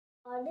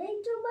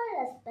morning to my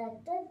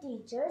respected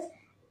teachers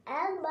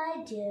and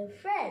my dear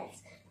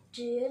friends.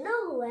 Do you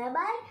know who am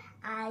I?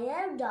 I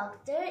am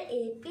Dr.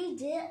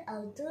 APJ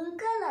Abdul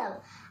Kalam.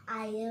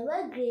 I am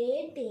a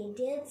great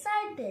Indian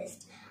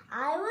scientist.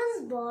 I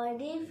was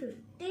born in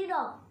 15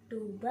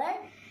 October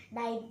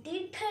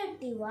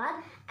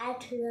 1931 at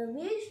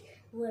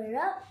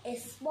Rameshwaram, a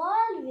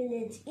small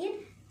village in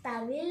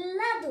Tamil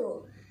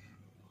Nadu.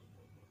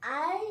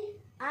 I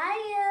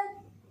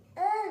am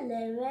a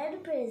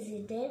 11th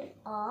President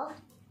of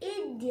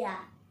India.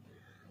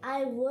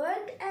 I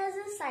worked as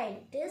a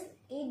scientist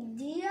in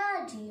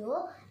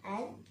DRDO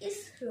and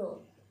ISRO.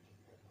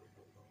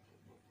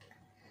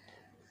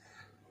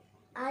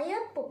 I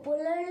am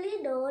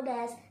popularly known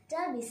as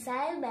the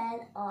Missile Man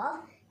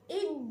of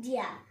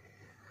India.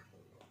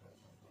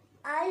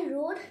 I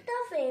wrote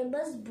the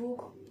famous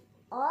book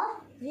of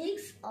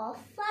Wings of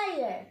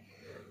Fire.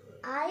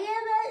 I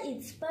am an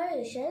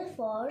inspiration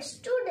for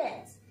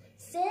students.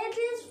 Say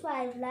these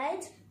 5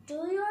 lines to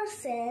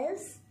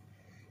yourselves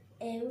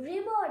every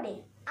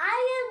morning. I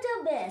am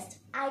the best.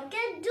 I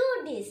can do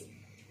this.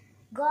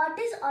 God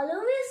is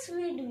always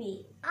with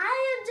me. I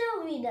am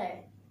the winner.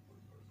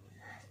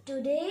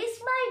 Today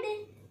is my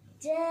day.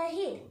 Jai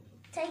Hind.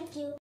 Thank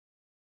you.